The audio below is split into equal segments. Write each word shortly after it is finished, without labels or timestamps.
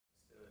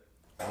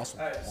Awesome.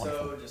 All right,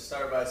 Wonderful. so just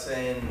start by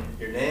saying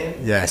your name.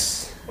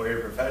 Yes. What your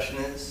profession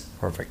is.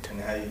 Perfect.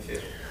 And how you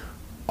feel.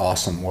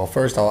 Awesome. Well,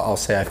 first I'll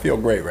say I feel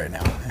great right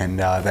now, and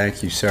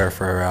thank you, sir,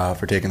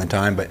 for taking the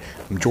time. But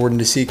I'm Jordan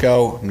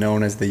DeCicco. I'm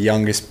known as the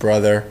youngest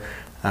brother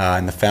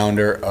and the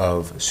founder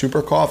of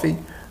Super Coffee.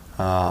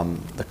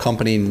 The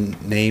company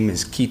name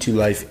is KiTu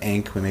Life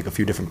Inc. We make a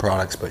few different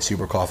products, but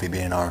Super Coffee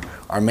being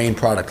our main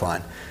product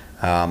line.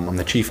 I'm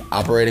the chief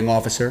operating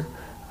officer,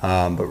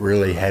 but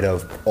really head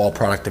of all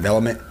product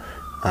development,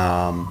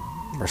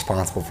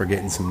 responsible for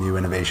getting some new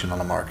innovation on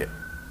the market.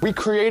 We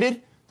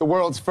created the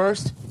world's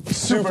first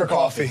Super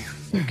Coffee.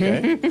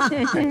 Okay.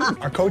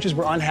 Our coaches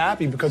were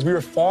unhappy because we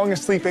were falling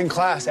asleep in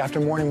class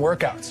after morning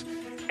workouts.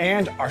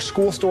 And our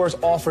school stores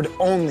offered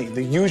only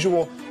the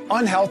usual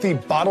unhealthy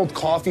bottled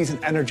coffees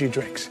and energy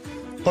drinks.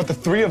 But the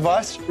three of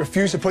us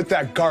refused to put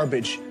that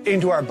garbage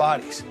into our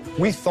bodies.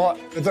 We thought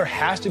that there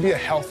has to be a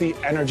healthy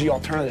energy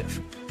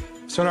alternative.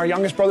 So in our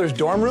youngest brother's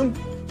dorm room,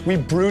 we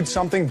brewed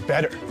something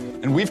better.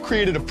 And we've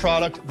created a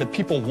product that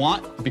people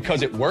want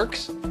because it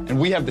works, and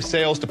we have the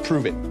sales to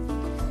prove it.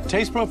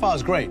 Taste profile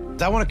is great.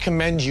 I want to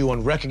commend you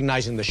on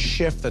recognizing the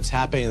shift that's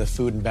happening in the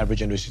food and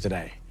beverage industry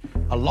today.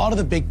 A lot of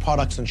the big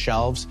products on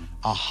shelves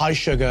are high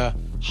sugar,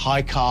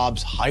 high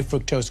carbs, high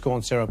fructose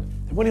corn syrup.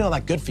 They're really not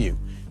that good for you.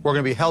 We're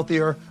going to be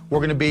healthier. We're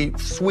going to be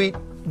sweet,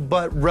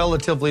 but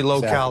relatively low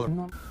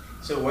calorie.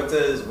 So what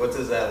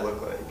does that look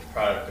like,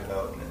 product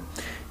development?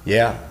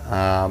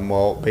 Yeah.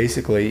 Well,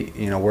 basically,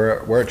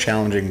 we're a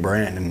challenging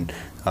brand, and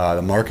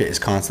the market is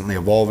constantly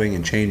evolving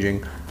and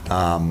changing.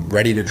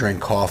 Ready to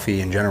drink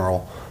coffee in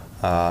general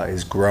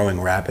is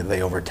growing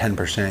rapidly, over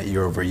 10%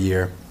 year over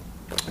year.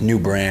 New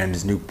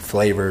brands, new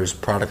flavors,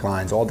 product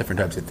lines, all different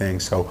types of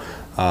things. So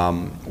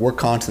we're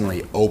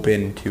constantly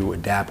open to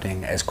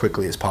adapting as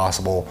quickly as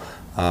possible,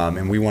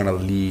 and we want to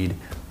lead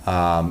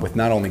with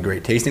not only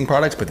great tasting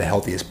products, but the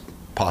healthiest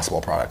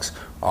possible products.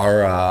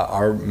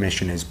 Our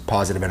mission is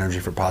positive energy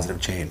for positive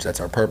change. That's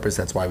our purpose.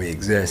 That's why we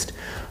exist.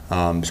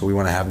 So we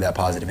want to have that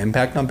positive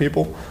impact on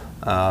people.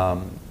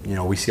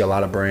 We see a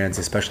lot of brands,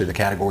 especially the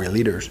category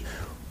leaders,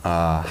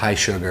 high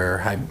sugar,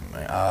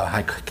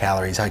 high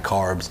calories, high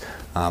carbs.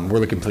 We're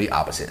the complete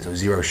opposite, so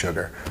zero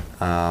sugar.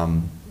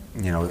 And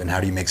how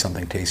do you make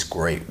something taste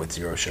great with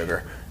zero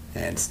sugar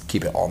and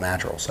keep it all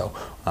natural? So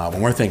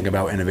when we're thinking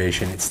about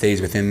innovation, it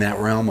stays within that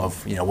realm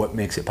of what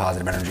makes it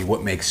positive energy,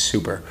 what makes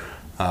super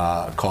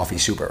coffee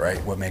super,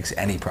 right? What makes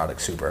any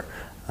product super?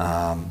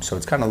 So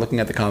it's kind of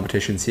looking at the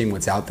competition, seeing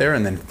what's out there,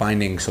 and then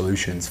finding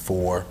solutions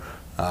for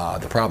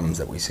the problems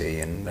that we see.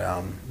 And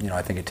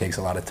I think it takes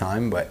a lot of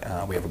time,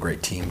 but we have a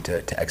great team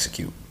to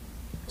execute.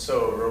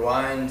 So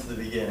rewind to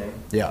the beginning.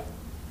 Yeah.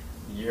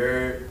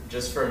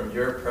 Just from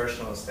your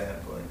personal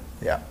standpoint.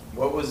 Yeah.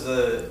 What was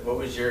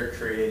your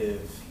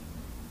creative?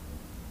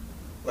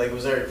 Like,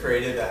 was there a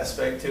creative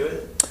aspect to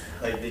it?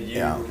 Like, did you?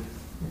 Yeah.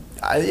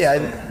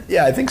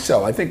 I think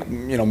so. I think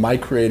my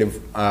creative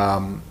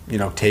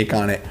take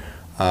on it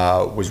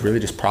was really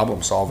just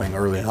problem solving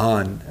early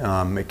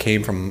on. It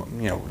came from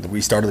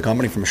we started the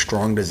company from a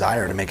strong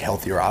desire to make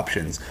healthier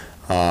options.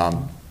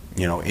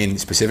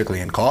 Specifically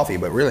in coffee,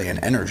 but really in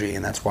energy,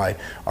 and that's why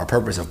our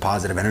purpose of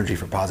positive energy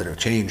for positive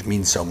change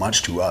means so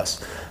much to us,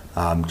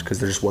 because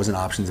there just wasn't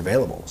options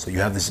available. So you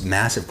have this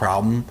massive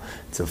problem.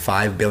 It's a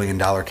 $5 billion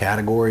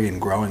category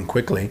and growing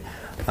quickly,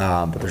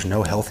 but there's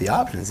no healthy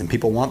options, and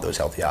people want those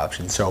healthy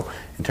options. So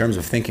in terms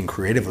of thinking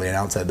creatively and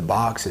outside the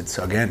box, it's,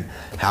 again,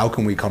 how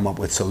can we come up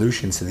with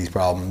solutions to these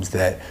problems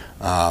that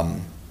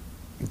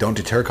don't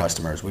deter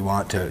customers? We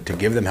want to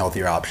give them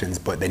healthier options,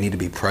 but they need to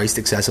be priced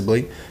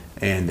accessibly,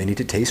 and they need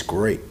to taste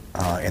great,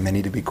 and they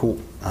need to be cool,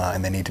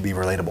 and they need to be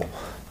relatable.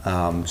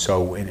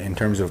 So in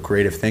terms of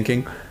creative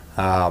thinking,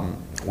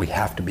 we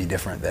have to be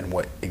different than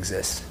what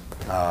exists.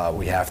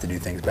 We have to do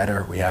things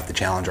better. We have to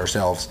challenge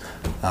ourselves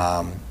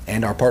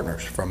and our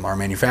partners, from our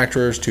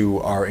manufacturers to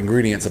our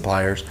ingredient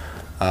suppliers.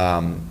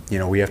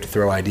 We have to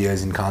throw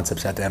ideas and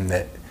concepts at them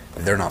that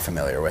they're not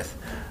familiar with.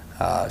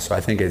 So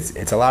I think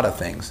it's a lot of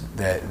things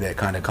that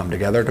kind of come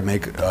together to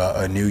make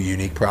a new,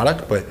 unique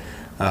product. But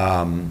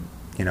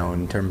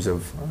in terms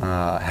of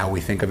how we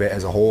think of it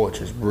as a whole, it's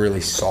just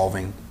really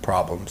solving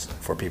problems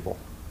for people.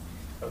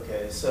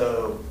 Okay,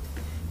 so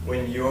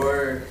when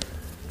you're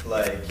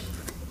like,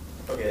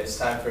 okay, it's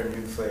time for a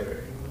new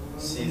flavor,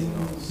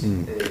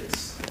 seasonals,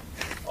 it's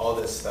all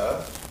this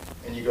stuff,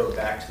 and you go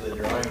back to the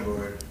drawing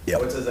board. Yep.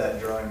 What does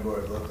that drawing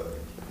board look like?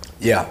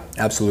 Yeah,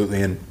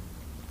 absolutely. And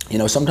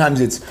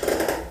sometimes it's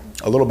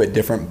a little bit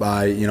different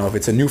by, if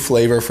it's a new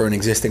flavor for an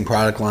existing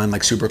product line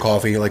like Super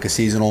Coffee, like a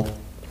seasonal,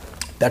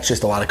 that's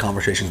just a lot of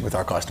conversations with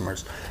our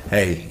customers.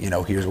 Hey,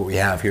 here's what we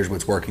have, here's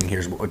what's working,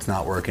 here's what's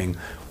not working.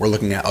 We're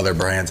looking at other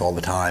brands all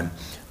the time,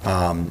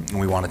 and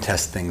we want to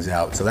test things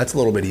out. So that's a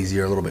little bit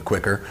easier, a little bit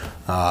quicker.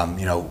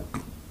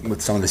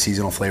 With some of the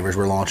seasonal flavors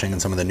we're launching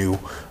and some of the new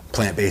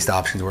plant-based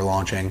options we're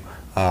launching,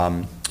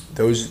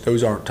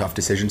 those aren't tough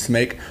decisions to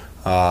make.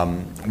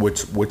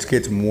 What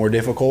gets more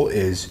difficult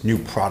is new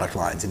product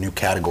lines and new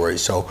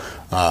categories. So,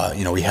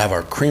 we have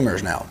our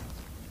creamers now.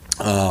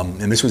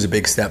 And this was a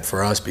big step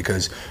for us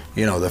because,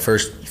 the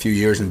first few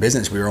years in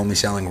business, we were only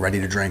selling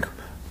ready-to-drink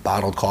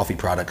bottled coffee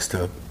products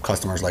to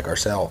customers like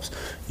ourselves,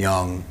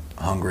 young,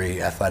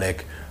 hungry,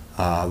 athletic,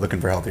 looking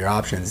for healthier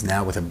options.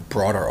 Now with a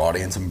broader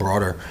audience and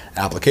broader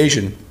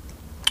application,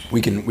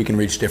 we can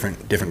reach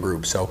different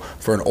groups. So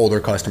for an older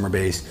customer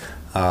base,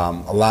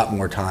 a lot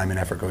more time and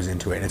effort goes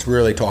into it. And it's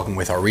really talking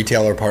with our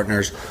retailer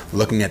partners,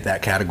 looking at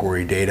that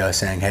category data,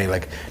 saying, hey,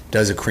 like,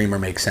 does a creamer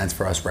make sense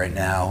for us right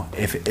now?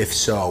 If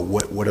so,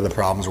 what are the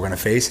problems we're going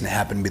to face? And it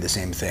happened to be the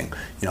same thing.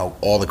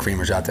 All the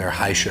creamers out there,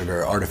 high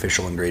sugar,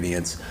 artificial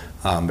ingredients,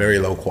 very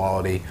low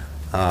quality,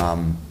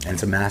 and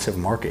it's a massive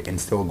market and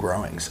still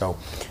growing. So,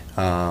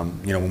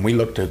 when we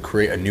look to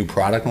create a new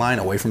product line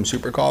away from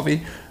super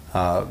coffee,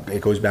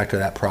 it goes back to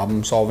that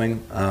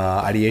problem-solving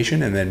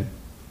ideation and then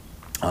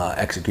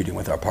executing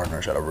with our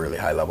partners at a really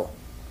high level.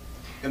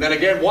 And then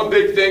again, one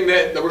big thing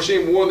that we're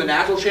seeing more in the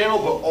natural channel,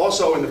 but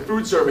also in the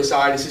food service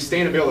side, is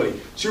sustainability.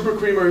 Super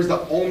Creamer is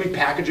the only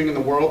packaging in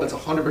the world that's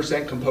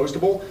 100%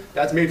 compostable.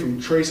 That's made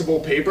from traceable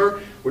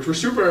paper, which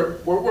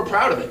we're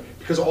proud of it,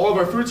 because all of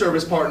our food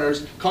service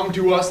partners come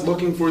to us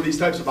looking for these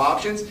types of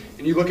options.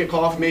 And you look at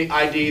Coffee Mate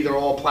ID, they're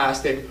all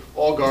plastic,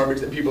 all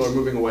garbage that people are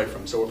moving away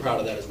from. So we're proud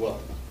of that as well.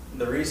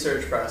 The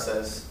research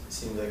process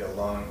seems like a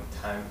long,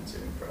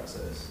 time-consuming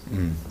process.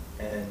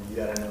 And you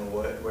got to know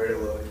where to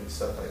look and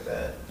stuff like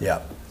that.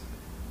 Yeah.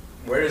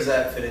 Where does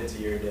that fit into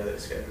your daily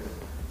schedule?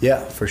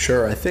 Yeah, for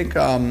sure. I think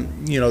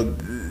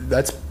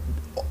that's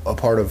a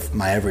part of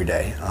my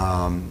everyday.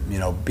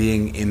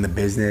 Being in the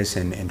business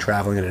and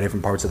traveling to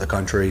different parts of the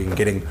country and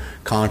getting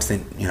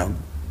constant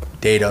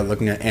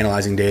data,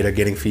 analyzing data,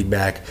 getting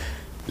feedback,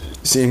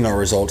 seeing our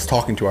results,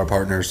 talking to our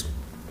partners.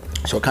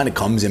 So it kind of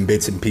comes in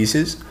bits and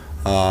pieces.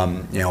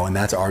 And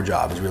that's our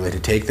job, is really to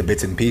take the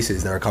bits and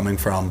pieces that are coming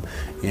from,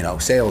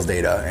 sales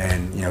data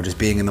and, just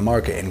being in the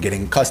market and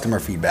getting customer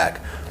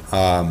feedback.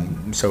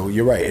 So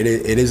you're right,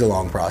 it is a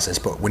long process,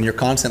 but when you're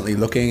constantly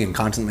looking and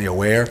constantly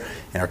aware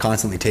and are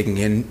constantly taking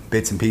in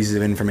bits and pieces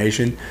of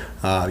information,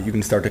 you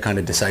can start to kind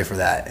of decipher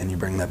that, and you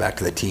bring that back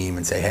to the team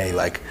and say, hey,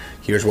 like,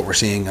 here's what we're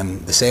seeing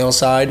on the sales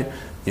side,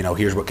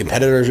 here's what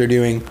competitors are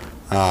doing,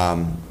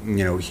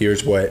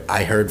 here's what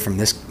I heard from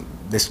this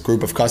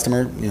group of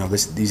customer,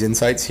 these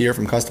insights here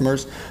from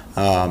customers,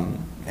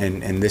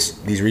 and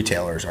these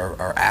retailers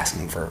are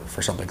asking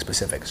for something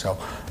specific. So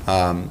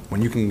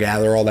when you can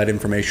gather all that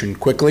information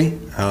quickly,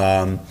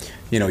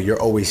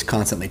 you're always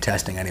constantly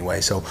testing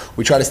anyway. So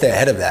we try to stay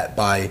ahead of that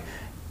by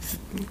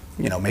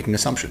making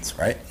assumptions,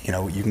 right?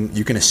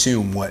 You can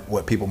assume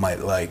what people might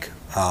like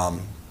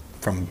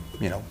from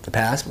the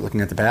past,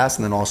 looking at the past,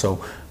 and then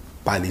also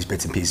by these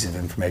bits and pieces of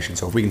information.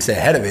 So if we can stay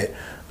ahead of it,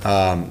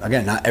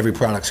 again, not every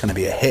product's going to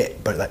be a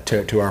hit, but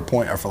to our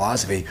point, our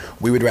philosophy,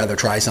 we would rather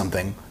try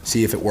something,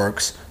 see if it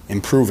works,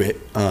 improve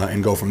it,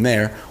 and go from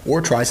there,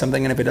 or try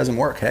something, and if it doesn't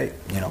work, hey,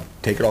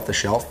 take it off the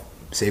shelf,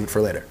 save it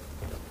for later.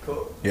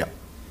 Cool. Yeah.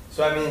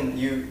 So I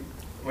mean,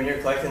 when you're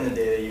collecting the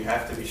data, you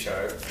have to be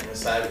sharp, and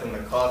aside from the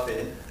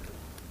coffee,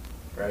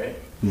 right?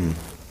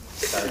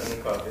 Aside from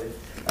the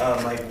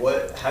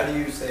coffee, how do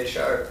you stay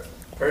sharp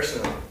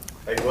personally?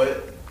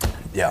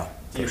 Yeah.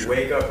 Do you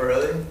wake up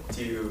early?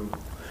 Do you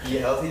eat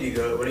healthy?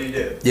 What do you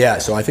do? Yeah,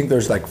 so I think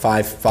there's like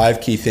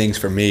five key things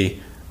for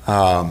me,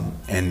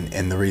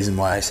 and the reason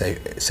why I say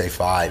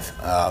five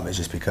is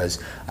just because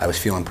I was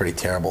feeling pretty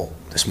terrible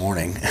this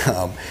morning,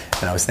 and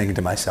I was thinking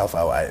to myself,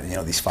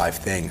 these 5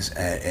 things,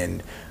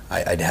 and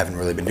I haven't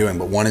really been doing.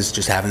 But one is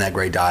just having that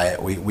great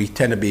diet. We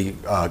tend to be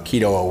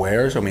keto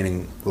aware, so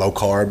meaning low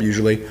carb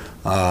usually,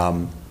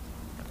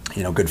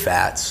 good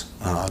fats,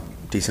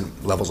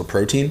 decent levels of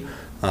protein.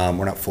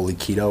 We're not fully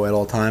keto at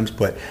all times,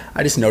 but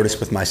I just noticed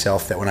with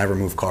myself that when I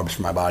remove carbs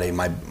from my body,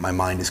 my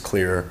mind is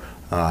clearer,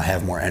 I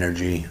have more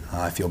energy,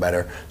 I feel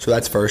better. So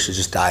that's first, is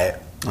just diet.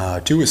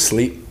 2 is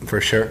sleep, for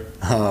sure.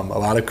 A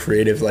lot of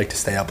creatives like to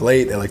stay up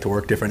late, they like to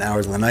work different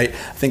hours of the night.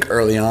 I think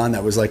early on,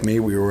 that was like me,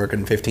 we were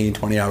working 15,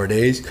 20-hour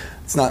days.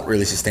 It's not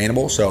really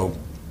sustainable, so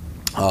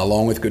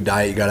along with good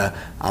diet,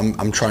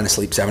 I'm trying to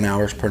sleep 7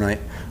 hours per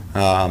night.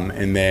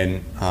 And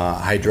then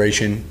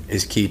hydration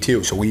is key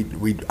too. So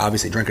we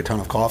obviously drink a ton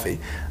of coffee,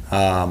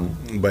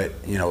 but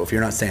if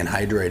you're not staying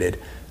hydrated,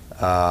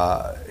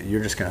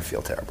 you're just gonna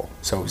feel terrible.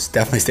 So it's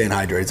definitely staying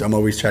hydrated. So I'm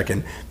always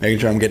checking, making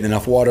sure I'm getting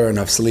enough water,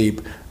 enough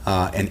sleep,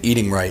 and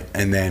eating right,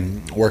 and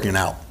then working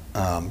out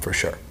for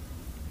sure.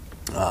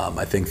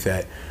 I think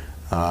that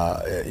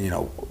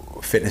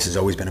fitness has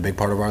always been a big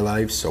part of our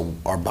lives. So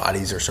our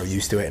bodies are so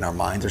used to it, and our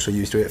minds are so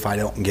used to it. If I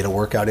don't get a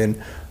workout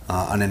in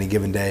on any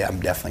given day,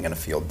 I'm definitely going to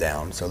feel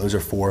down. So those are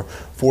four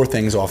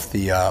things off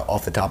the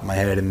top of my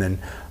head. And then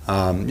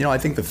I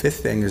think the 5th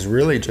thing is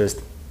really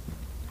just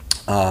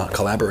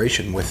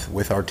collaboration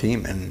with our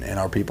team and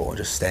our people,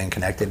 just staying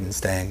connected and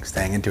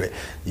staying into it.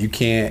 You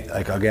can't,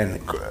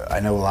 again, I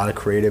know a lot of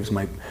creatives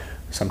might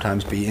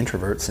sometimes be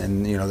introverts,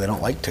 and they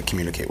don't like to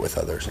communicate with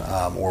others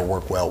or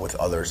work well with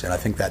others. And I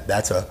think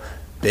that's a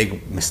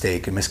big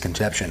mistake and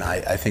misconception.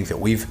 I think that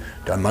we've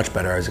done much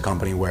better as a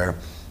company where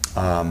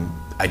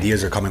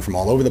Ideas are coming from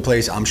all over the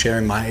place. I'm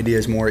sharing my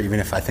ideas more, even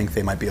if I think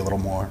they might be a little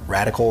more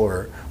radical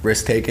or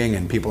risk-taking,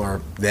 and people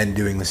are then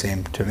doing the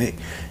same to me.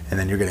 And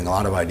then you're getting a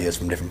lot of ideas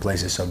from different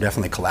places, so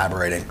definitely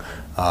collaborating.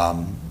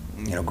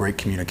 Great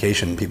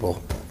communication,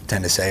 people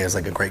tend to say, is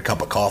like a great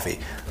cup of coffee.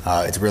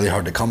 It's really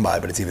hard to come by,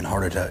 but it's even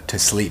harder to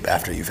sleep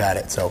after you've had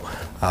it. So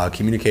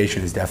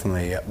communication is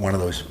definitely one of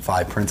those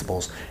 5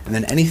 principles. And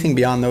then anything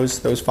beyond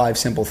those 5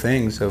 simple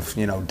things of,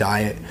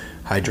 diet,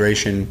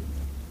 hydration,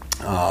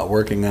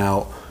 working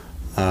out,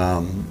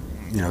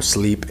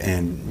 sleep,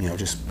 and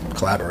just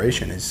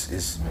collaboration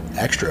is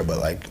extra. But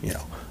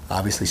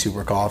obviously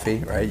super coffee,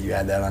 right? You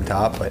add that on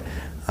top, but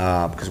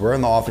because we're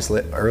in the office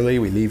early,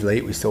 we leave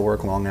late, we still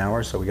work long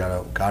hours, so we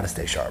gotta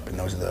stay sharp. And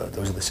those are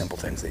the simple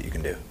things that you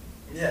can do.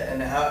 Yeah,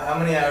 and how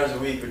many hours a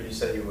week would you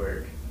say you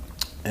work?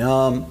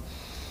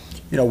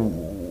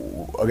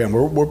 Again,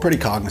 we're pretty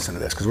cognizant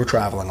of this because we're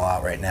traveling a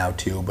lot right now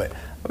too. But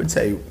I would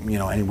say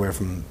anywhere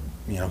from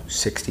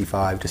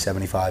 65 to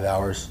 75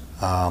 hours.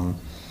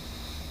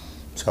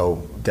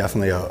 So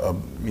definitely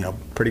a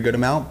pretty good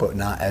amount, but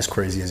not as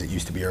crazy as it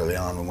used to be early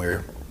on when we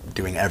were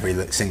doing every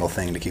single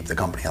thing to keep the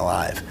company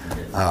alive.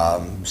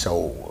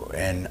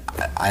 And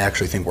I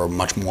actually think we're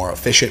much more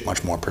efficient,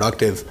 much more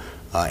productive,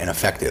 and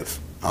effective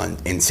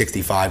in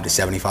 65 to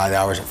 75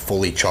 hours of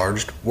fully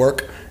charged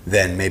work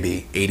than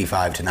maybe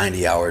 85 to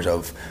 90 hours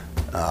of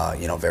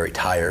very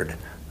tired,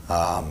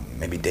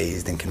 maybe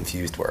dazed and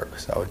confused work.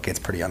 So it gets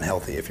pretty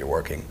unhealthy if you're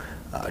working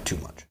too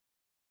much.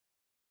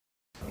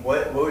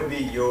 What would be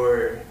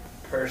your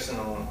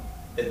personal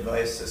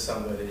advice to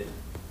somebody,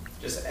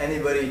 just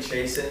anybody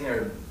chasing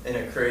or in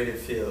a creative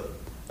field?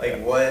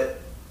 Like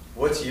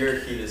what's your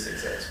key to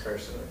success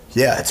personally?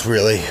 Yeah, it's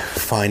really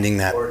finding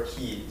that. Or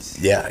keys.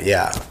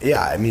 Yeah.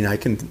 I mean, I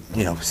can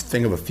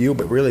think of a few,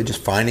 but really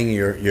just finding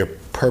your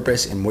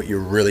purpose and what you're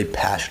really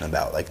passionate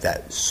about, like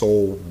that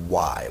soul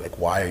why. Like,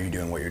 why are you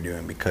doing what you're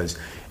doing? Because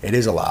it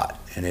is a lot,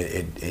 and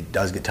it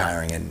does get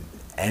tiring, and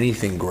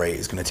anything great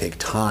is going to take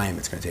time.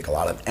 It's going to take a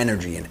lot of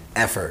energy and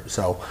effort.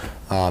 So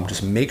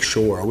just make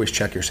sure, always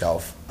check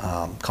yourself,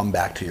 come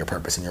back to your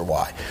purpose and your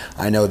why.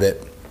 I know that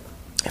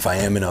if I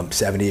am in a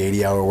 70,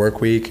 80 hour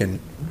work week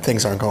and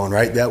things aren't going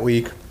right that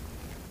week,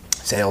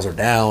 sales are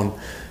down,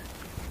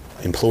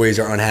 employees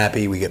are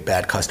unhappy, we get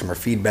bad customer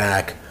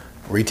feedback,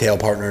 retail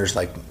partners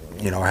are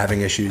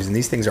having issues, and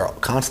these things are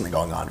constantly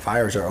going on.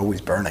 Fires are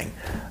always burning.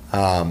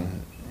 I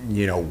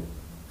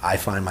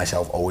find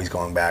myself always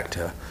going back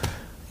to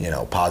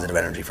positive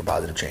energy for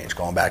positive change,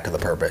 going back to the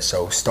purpose.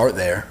 So start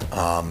there,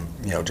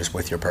 just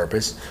with your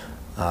purpose.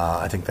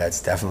 I think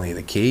that's definitely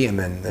the key. And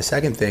then the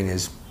second thing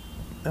is,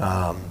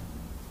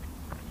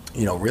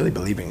 really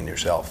believing in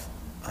yourself.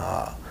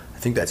 I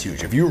think that's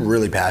huge. If you're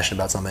really passionate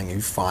about something,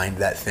 you find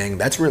that thing,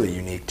 that's really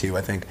unique too.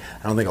 I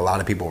don't think a lot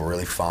of people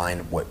really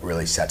find what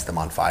really sets them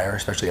on fire,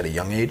 especially at a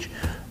young age.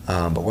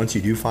 But once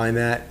you do find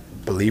that,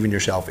 believe in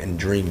yourself and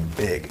dream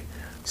big.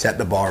 Set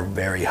the bar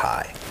very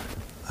high.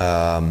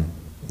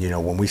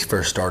 When we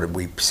first started,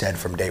 we said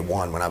from day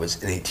one, when I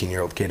was an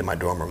 18-year-old kid in my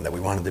dorm room, that we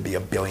wanted to be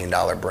 $1 billion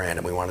brand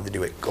and we wanted to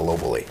do it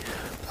globally.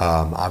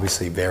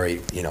 Obviously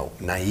very,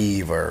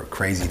 naive or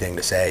crazy thing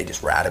to say,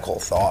 just radical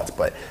thoughts,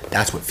 but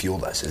that's what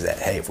fueled us, is that,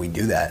 hey, if we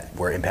do that,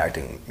 we're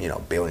impacting,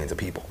 billions of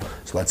people.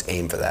 So let's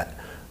aim for that.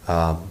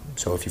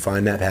 So if you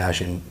find that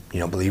passion,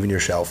 believe in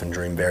yourself and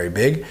dream very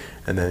big.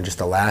 And then just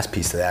the last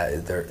piece of that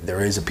is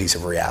there is a piece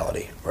of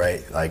reality,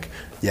 right? Like,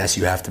 yes,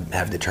 you have to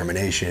have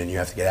determination, you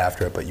have to get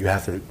after it, but you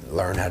have to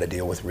learn how to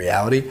deal with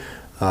reality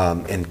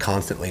and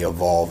constantly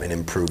evolve and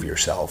improve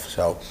yourself.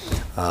 So,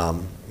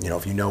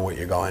 if you know what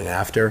you're going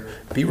after,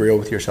 be real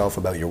with yourself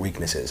about your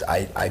weaknesses.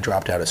 I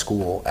dropped out of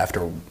school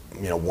after,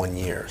 1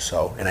 year,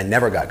 and I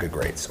never got good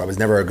grades. So I was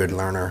never a good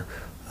learner.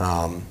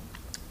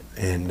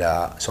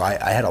 So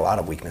I had a lot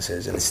of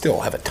weaknesses, and I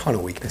still have a ton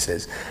of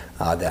weaknesses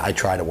that I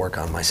try to work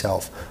on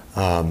myself.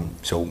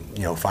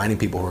 Finding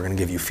people who are going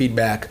to give you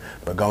feedback,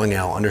 but going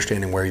out,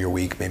 understanding where you're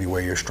weak, maybe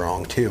where you're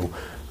strong too,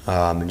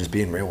 and just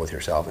being real with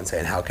yourself and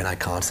saying, how can I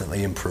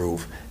constantly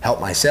improve, help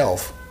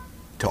myself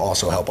to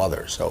also help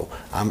others. So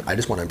I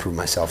just want to improve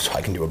myself so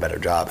I can do a better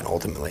job and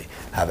ultimately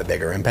have a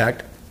bigger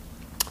impact.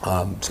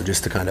 So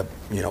just to kind of,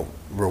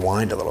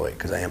 rewind a little bit,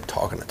 because I am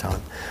talking a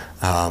ton.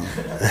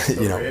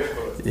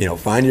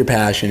 Find your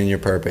passion and your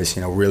purpose.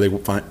 Really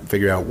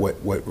figure out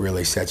what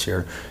really sets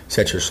your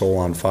soul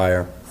on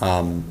fire.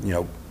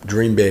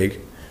 Dream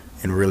big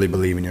and really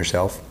believe in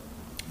yourself.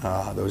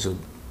 Those are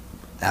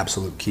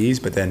absolute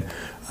keys. But then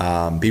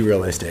be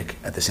realistic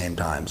at the same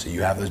time. So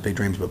you have those big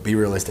dreams, but be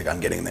realistic on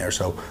getting there.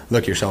 So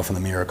look yourself in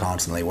the mirror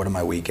constantly. What am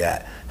I weak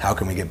at? How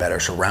can we get better?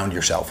 Surround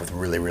yourself with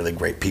really, really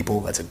great people.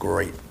 That's a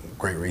great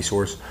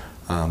resource,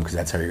 because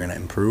that's how you're going to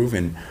improve,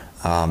 and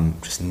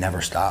just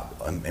never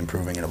stop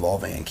improving and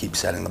evolving and keep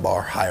setting the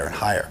bar higher and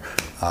higher.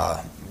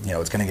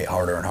 It's going to get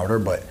harder and harder,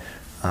 but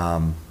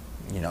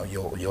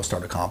you'll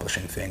start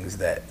accomplishing things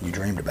that you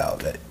dreamed about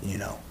that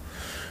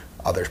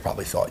others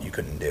probably thought you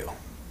couldn't do.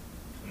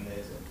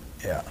 Amazing.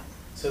 Yeah.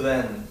 So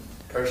then,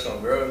 personal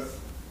growth.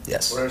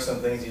 Yes. What are some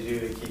things you do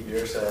to keep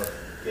yourself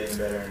getting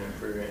better and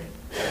improving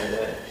every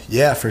day?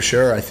 Yeah, for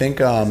sure. I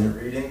think. Is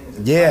it reading? Is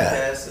it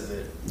podcasts? Is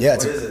it? Yeah,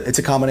 what is it? It's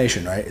a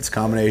combination, right? It's a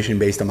combination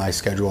based on my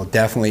schedule.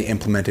 Definitely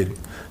implemented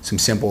some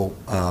simple,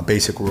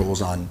 basic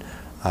rules on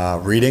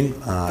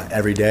reading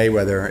every day,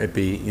 whether it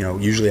be,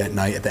 usually at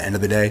night at the end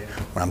of the day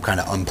when I'm kind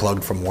of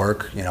unplugged from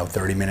work,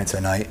 30 minutes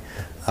a night,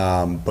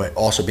 but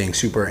also being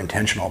super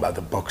intentional about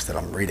the books that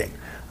I'm reading.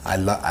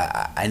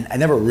 I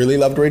never really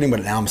loved reading,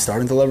 but now I'm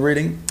starting to love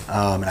reading,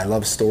 and I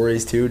love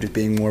stories too, just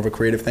being more of a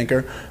creative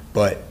thinker.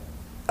 But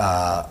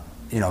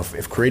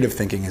if creative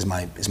thinking is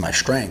my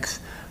strength,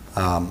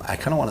 I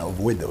kind of want to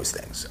avoid those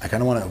things. I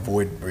kind of want to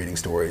avoid reading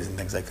stories and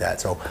things like that.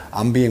 So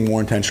I'm being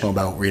more intentional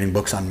about reading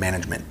books on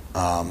management,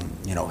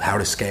 how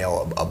to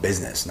scale a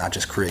business, not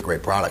just create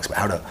great products, but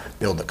how to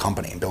build a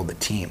company and build a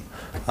team.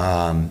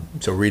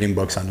 So reading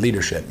books on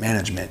leadership,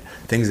 management,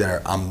 things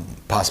that I'm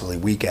possibly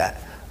weak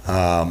at,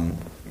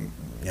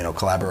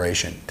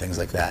 collaboration, things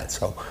like that.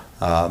 So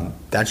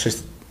that's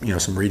just,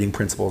 some reading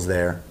principles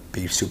there.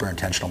 Be super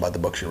intentional about the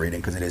books you're reading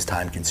because it is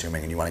time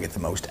consuming and you want to get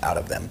the most out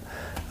of them.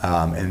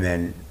 And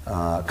then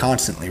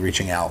constantly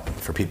reaching out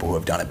for people who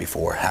have done it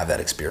before, have that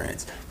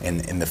experience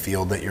in the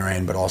field that you're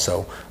in, but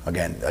also,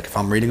 again, like if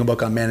I'm reading a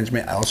book on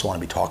management, I also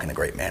want to be talking to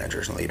great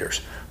managers and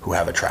leaders who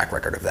have a track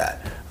record of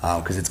that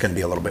because it's going to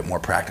be a little bit more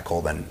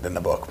practical than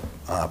the book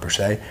per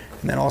se.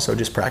 And then also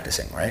just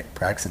practicing, right?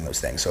 Practicing those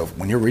things. So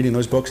when you're reading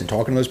those books and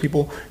talking to those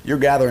people, you're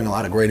gathering a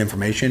lot of great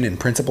information and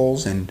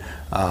principles and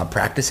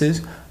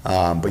practices,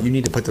 but you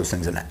need to put those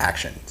things into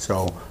action.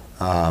 So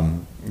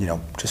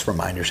just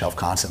remind yourself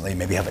constantly,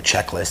 maybe have a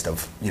checklist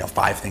of,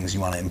 5 things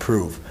you want to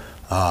improve.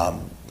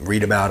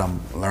 Read about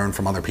them, learn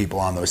from other people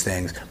on those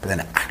things, but then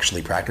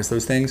actually practice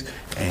those things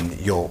and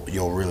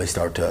you'll really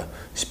start to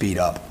speed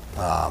up,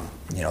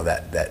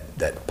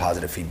 that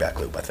positive feedback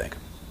loop, I think.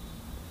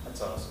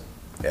 That's awesome.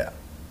 Yeah.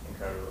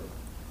 Incredible.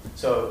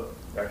 So,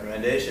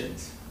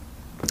 recommendations.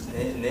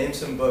 Name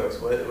some books.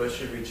 What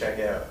should we check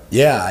out?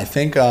 Yeah, I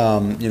think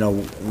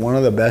one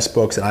of the best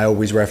books that I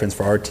always reference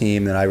for our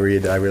team that I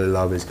read that I really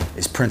love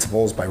is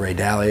Principles by Ray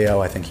Dalio.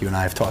 I think you and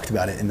I have talked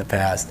about it in the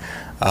past.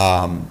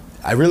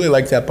 I really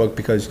like that book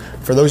because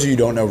for those of you who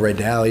don't know Ray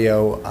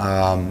Dalio,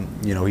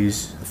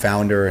 he's the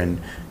founder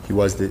and he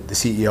was the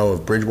CEO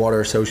of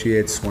Bridgewater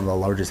Associates, one of the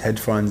largest hedge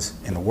funds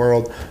in the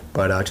world,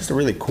 but just a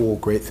really cool,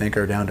 great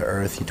thinker, down to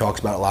earth. He talks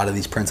about a lot of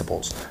these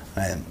principles,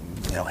 and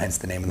hence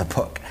the name of the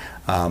book.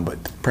 But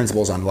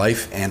principles on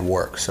life and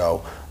work.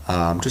 So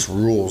just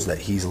rules that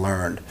he's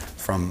learned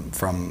from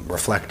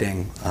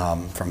reflecting,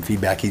 from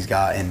feedback he's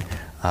gotten,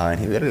 and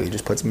he literally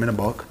just puts them in a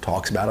book,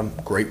 talks about them,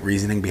 great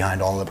reasoning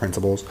behind all the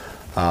principles.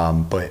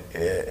 But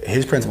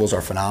his principles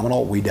are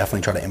phenomenal. We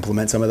definitely try to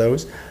implement some of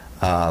those,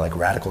 like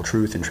radical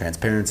truth and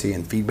transparency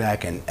and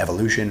feedback and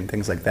evolution and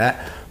things like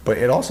that. But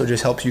it also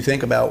just helps you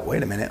think about,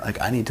 wait a minute, like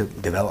I need to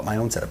develop my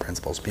own set of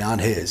principles beyond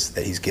his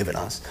that he's given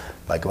us.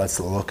 Like let's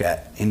look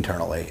at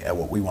internally at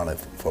what we want to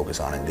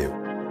focus on and do.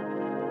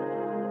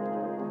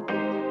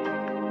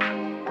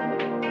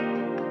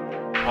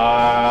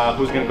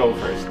 Who's gonna go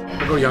first?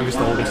 We'll go youngest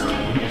to oldest.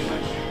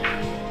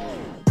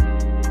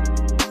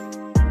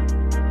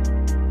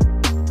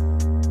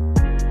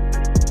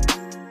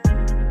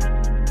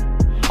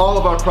 All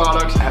of our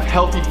products have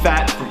healthy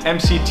fat from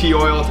MCT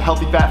oil to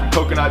healthy fat from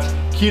coconuts,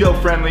 keto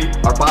friendly,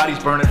 our bodies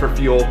burn it for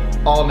fuel,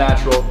 all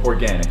natural,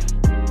 organic.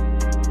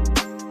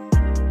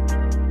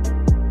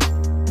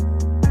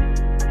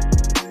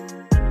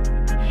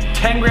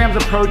 $10 grams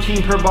of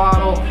protein per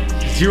bottle,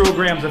 0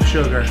 grams of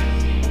sugar.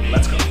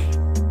 Let's go.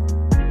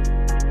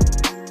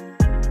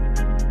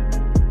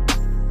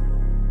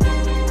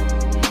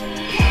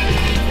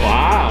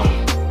 Wow.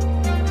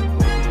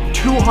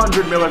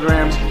 200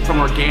 milligrams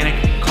from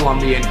organic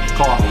Colombian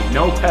coffee.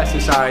 No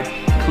pesticides,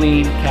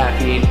 clean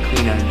caffeine,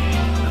 clean energy.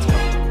 Let's go.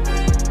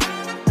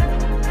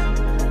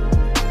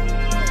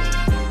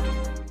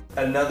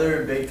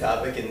 Another big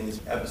topic in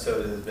these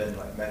episodes has been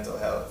like mental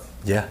health.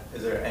 Yeah.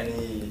 Is there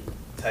any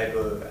type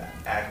of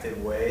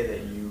active way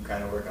that you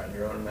kind of work on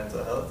your own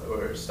mental health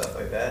or stuff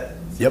like that?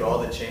 Yep. Through all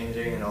the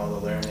changing and all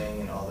the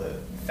learning and all the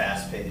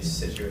fast-paced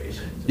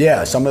situations.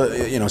 Yeah, some of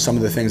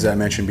the things that I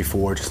mentioned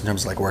before, just in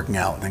terms of like working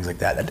out and things like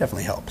that, that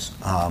definitely helps.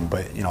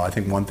 But I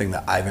think one thing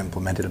that I've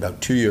implemented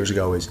about 2 years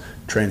ago is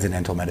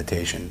transcendental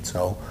meditation.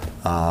 So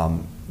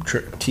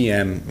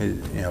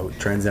TM,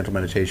 transcendental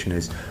meditation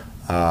is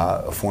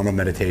a form of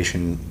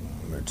meditation.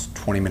 It's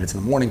 20 minutes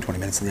in the morning, 20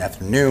 minutes in the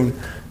afternoon.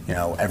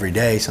 Every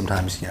day.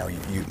 Sometimes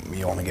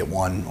you only get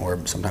one,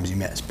 or sometimes you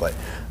miss. But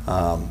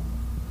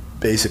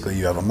basically,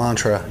 you have a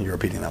mantra. You're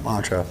repeating that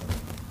mantra.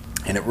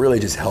 And it really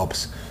just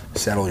helps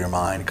settle your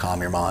mind, calm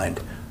your mind,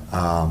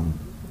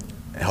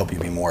 help you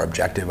be more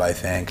objective, I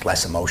think,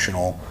 less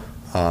emotional.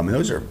 And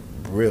those are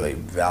really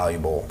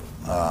valuable,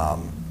 I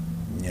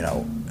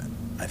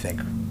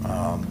think,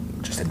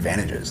 just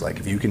advantages. Like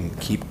if you can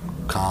keep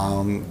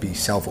calm,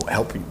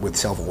 help with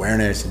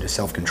self-awareness and just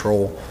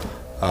self-control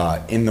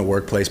in the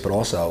workplace, but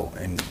also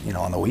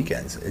on the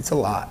weekends. It's a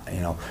lot,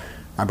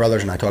 my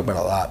brothers and I talk about it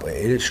a lot, but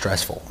it is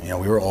stressful. You know,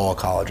 we were all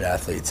college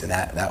athletes, and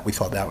that we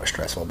thought that was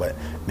stressful. But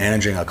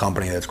managing a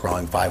company that's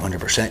growing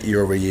 500%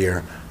 year over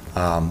year,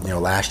 you know,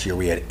 last year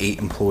we had 8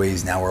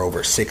 employees, now we're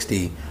over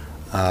 60.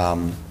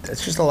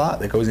 That's just a lot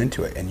that goes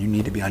into it, and you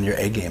need to be on your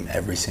A game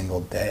every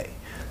single day.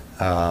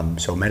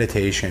 So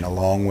meditation,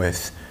 along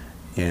with,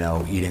 you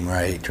know, eating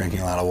right, drinking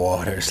a lot of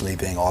water,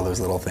 sleeping, all those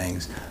little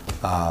things,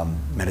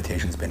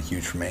 meditation's been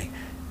huge for me.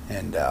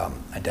 And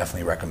I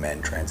definitely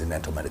recommend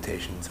Transcendental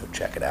Meditation, so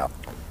check it out.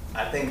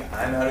 I think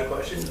I'm out of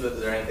questions, but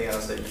is there anything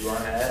else that you want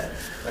to add?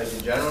 Like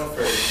in general,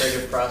 for the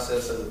creative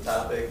process as a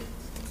topic?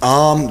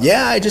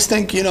 Yeah, I just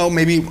think, you know,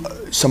 maybe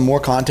some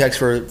more context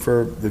for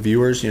the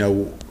viewers. You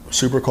know,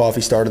 Super Coffee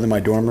started in my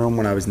dorm room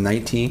when I was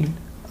 19.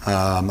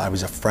 I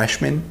was a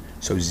freshman,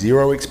 so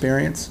 0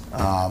 experience.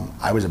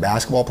 I was a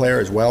basketball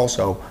player as well,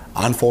 so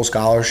on full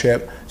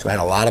scholarship, so I had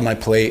a lot on my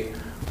plate.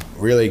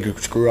 Really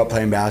grew up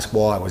playing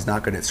basketball. I was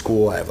not good at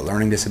school. I have a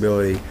learning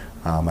disability.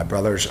 My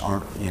brothers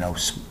aren't, you know,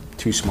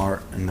 too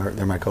smart, and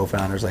they're my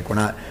co-founders. Like, we're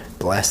not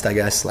blessed, I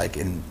guess, like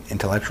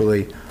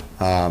intellectually.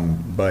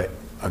 But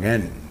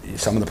again,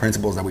 some of the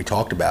principles that we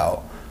talked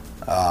about,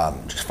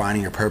 just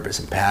finding your purpose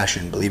and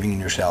passion, believing in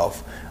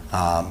yourself,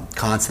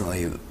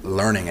 constantly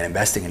learning and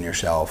investing in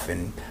yourself,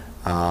 and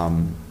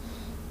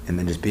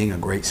then just being a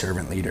great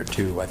servant leader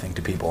too, I think,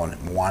 to people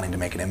and wanting to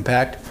make an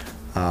impact.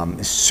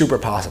 Is super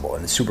possible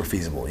and it's super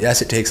feasible.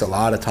 Yes, it takes a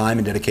lot of time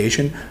and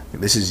dedication.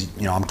 This is,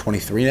 you know, I'm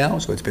 23 now,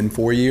 so it's been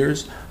 4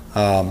 years.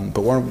 But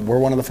we're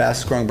one of the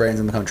fastest growing brands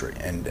in the country,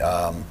 and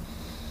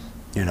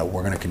you know,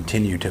 we're going to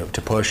continue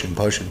to push and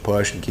push and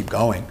push and keep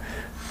going.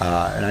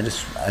 And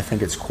I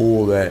think it's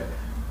cool that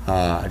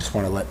I just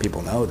want to let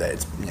people know that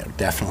it's, you know,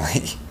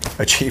 definitely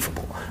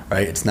achievable,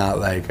 right? It's not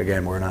like,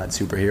 again, we're not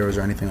superheroes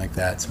or anything like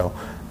that. So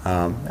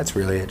that's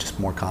really it, just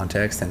more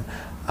context. And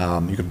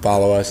you can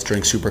follow us,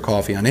 Drink Super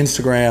Coffee on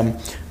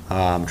Instagram,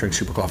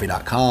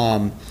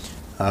 drinksupercoffee.com.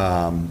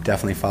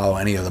 Definitely follow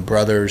any of the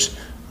brothers.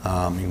 You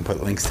can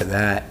put links to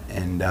that,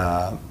 and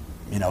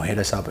you know, hit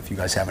us up if you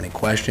guys have any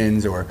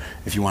questions, or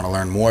if you want to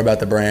learn more about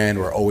the brand.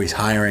 We're always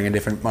hiring in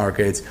different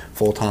markets,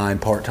 full-time,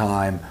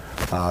 part-time.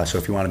 So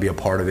if you want to be a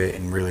part of it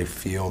and really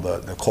feel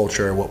the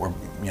culture, what we're,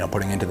 you know,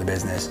 putting into the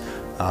business,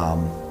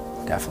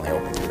 definitely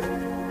open to it.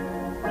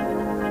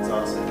 That's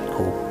awesome.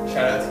 Cool.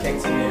 Shout out to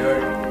Kingston, New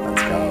York.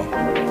 Let's go.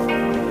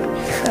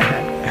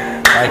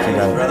 Thank you,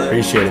 brother.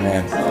 Appreciate it,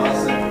 man. That's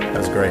awesome. That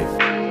was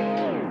great.